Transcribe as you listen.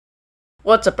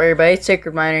What's up, everybody? It's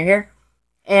Sacred Miner here.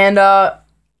 And,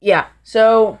 yeah.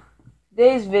 So,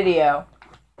 today's video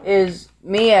is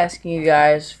me asking you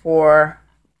guys for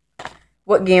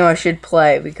what game I should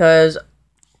play, because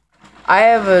I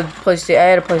had a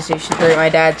PlayStation 3 at my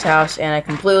dad's house, and I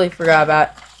completely forgot about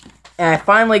it. And I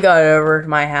finally got it over to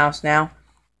my house now.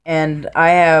 And I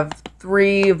have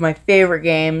 3 of my favorite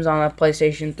games on the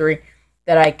PlayStation 3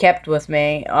 that I kept with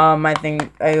me. I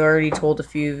think I already told a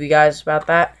few of you guys about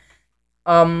that.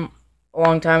 A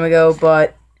long time ago,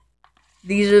 but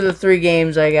these are the 3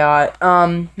 games I got.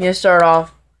 I'm gonna start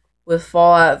off with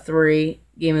Fallout 3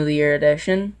 Game of the Year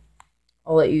Edition.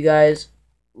 I'll let you guys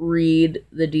read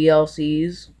the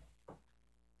DLCs.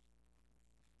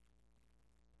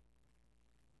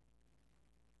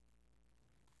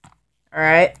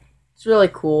 Alright, it's really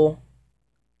cool.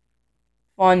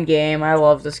 Fun game. I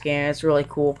love this game. It's really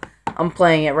cool. I'm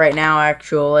playing it right now,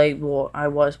 actually. Well, I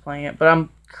was playing it, but I'm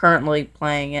currently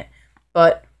playing it.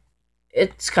 But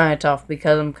it's kind of tough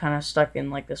because I'm kind of stuck in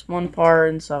like this one part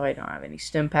and stuff. I don't have any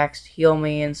stim packs to heal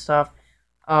me and stuff.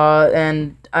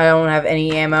 And I don't have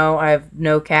any ammo. I have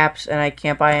no caps, and I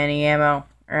can't buy any ammo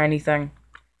or anything.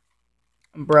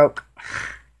 I'm broke.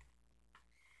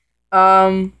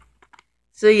 So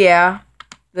yeah,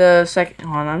 the second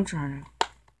one, I'm trying to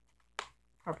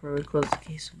properly close the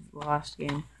case of the last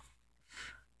game.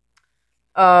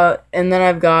 And then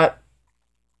I've got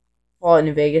Fallout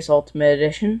New Vegas Ultimate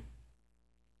Edition.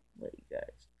 Let you guys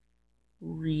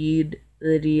read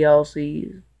the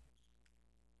DLCs.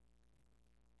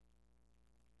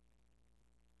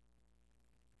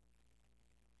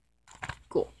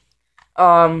 Cool.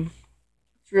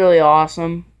 It's really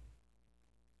awesome.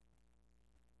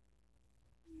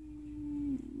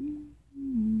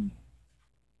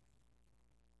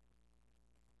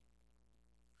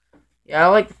 Yeah, I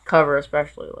like the cover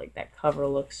especially. Like, that cover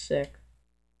looks sick.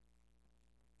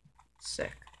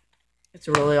 Sick. It's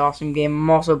a really awesome game. I'm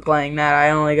also playing that.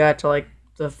 I only got to like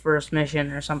the first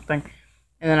mission or something,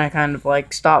 and then I kind of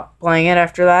like stopped playing it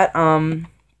after that. And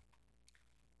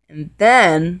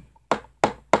then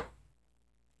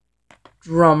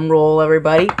drum roll,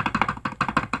 everybody.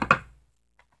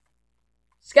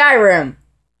 Skyrim.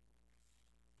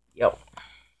 Yo.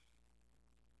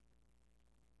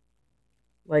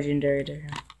 Legendary edition.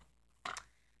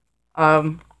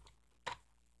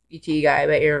 ET guy, I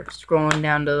bet you're scrolling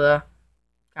down to the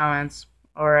comments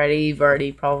already. You've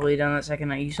already probably done that second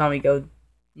night. You saw me go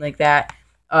like that,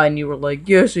 and you were like,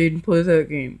 yes, Aiden, play that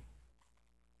game.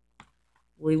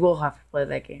 We will have to play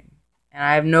that game. And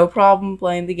I have no problem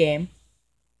playing the game.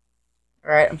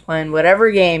 Alright, I'm playing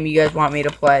whatever game you guys want me to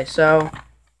play, so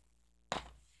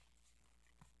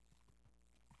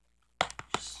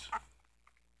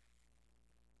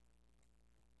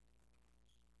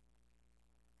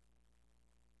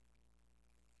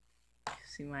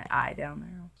see my eye down there.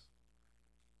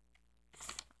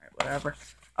 Alright, whatever.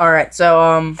 Alright,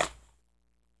 so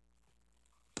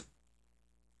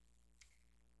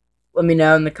let me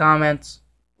know in the comments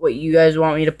what you guys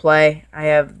want me to play. I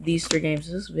have these 3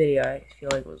 games. This video, I feel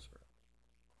like, was...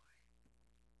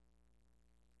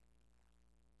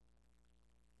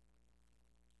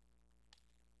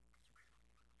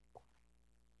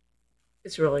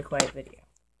 It's a really quiet video.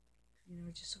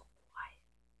 It's just so quiet.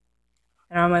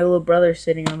 And I have my little brother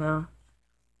sitting on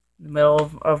in the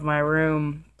middle of my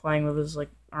room playing with his, like,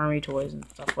 army toys and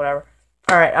stuff, whatever.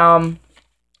 Alright,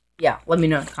 yeah, let me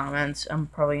know in the comments. I'm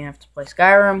probably gonna have to play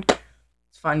Skyrim.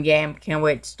 It's a fun game. Can't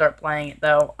wait to start playing it,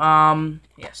 though.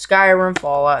 Yeah, Skyrim,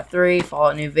 Fallout 3,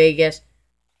 Fallout New Vegas.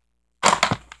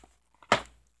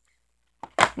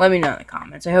 Let me know in the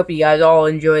comments. I hope you guys all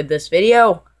enjoyed this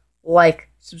video. Like,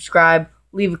 subscribe,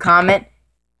 leave a comment.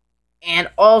 And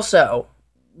also,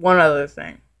 one other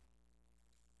thing.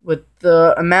 With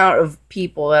the amount of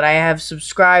people that I have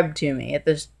subscribed to me at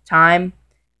this time,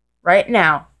 right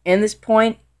now, in this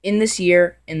point, in this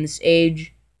year, in this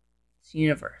age, this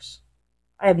universe,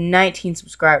 I have 19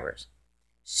 subscribers.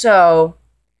 So,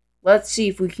 let's see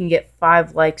if we can get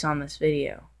 5 likes on this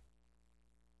video.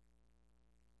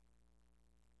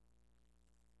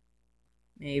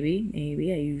 Maybe.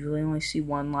 I usually only see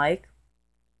 1 like.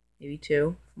 Maybe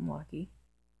 2, if I'm lucky.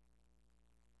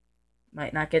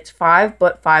 Might not get to 5,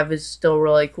 but 5 is still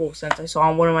really cool. Since I saw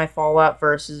on one of my Fallout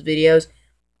Versus videos,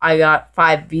 I got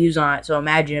 5 views on it. So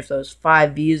imagine if those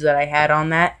 5 views that I had on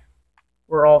that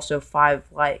were also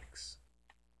 5 likes.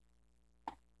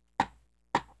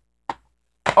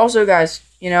 Also, guys,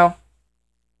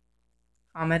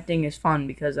 commenting is fun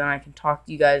because then I can talk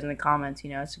to you guys in the comments.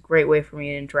 It's a great way for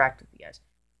me to interact with you guys.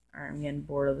 Alright, I'm getting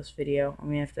bored of this video. I'm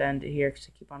going to have to end it here because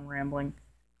I keep on rambling.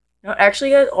 No,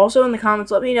 actually, guys, also in the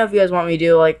comments, let me know if you guys want me to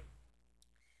do, like,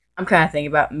 I'm kind of thinking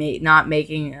about not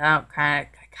making, I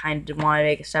kind of want to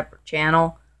make a separate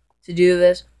channel to do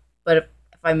this, but if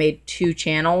I made 2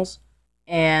 channels,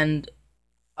 and,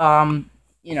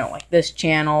 you know, like, this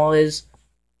channel is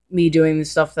me doing the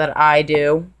stuff that I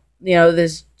do. You know,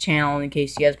 this channel, in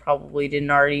case you guys probably didn't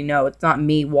already know, it's not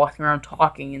me walking around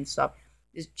talking and stuff.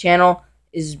 This channel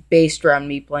is based around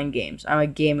me playing games. I'm a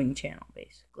gaming channel,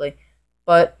 basically.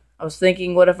 But I was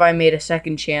thinking, what if I made a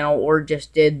second channel or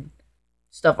just did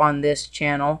stuff on this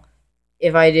channel?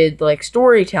 If I did, like,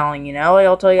 storytelling, you know? Like,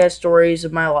 I'll tell you guys stories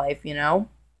of my life, you know?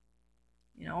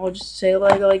 You know, I'll just say,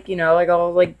 like, you know, like,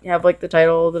 I'll, like, have, like, the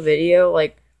title of the video,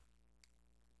 like,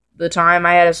 the time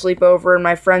I had a sleepover in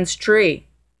my friend's tree.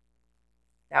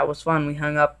 That was fun. We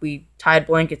hung up, we tied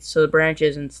blankets to the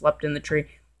branches and slept in the tree.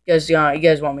 You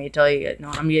guys want me to tell you? No,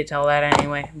 I'm going to tell that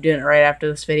anyway. I'm doing it right after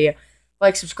this video.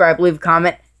 Like, subscribe, leave a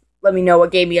comment. Let me know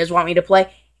what game you guys want me to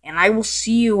play. And I will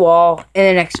see you all in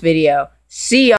the next video. See ya!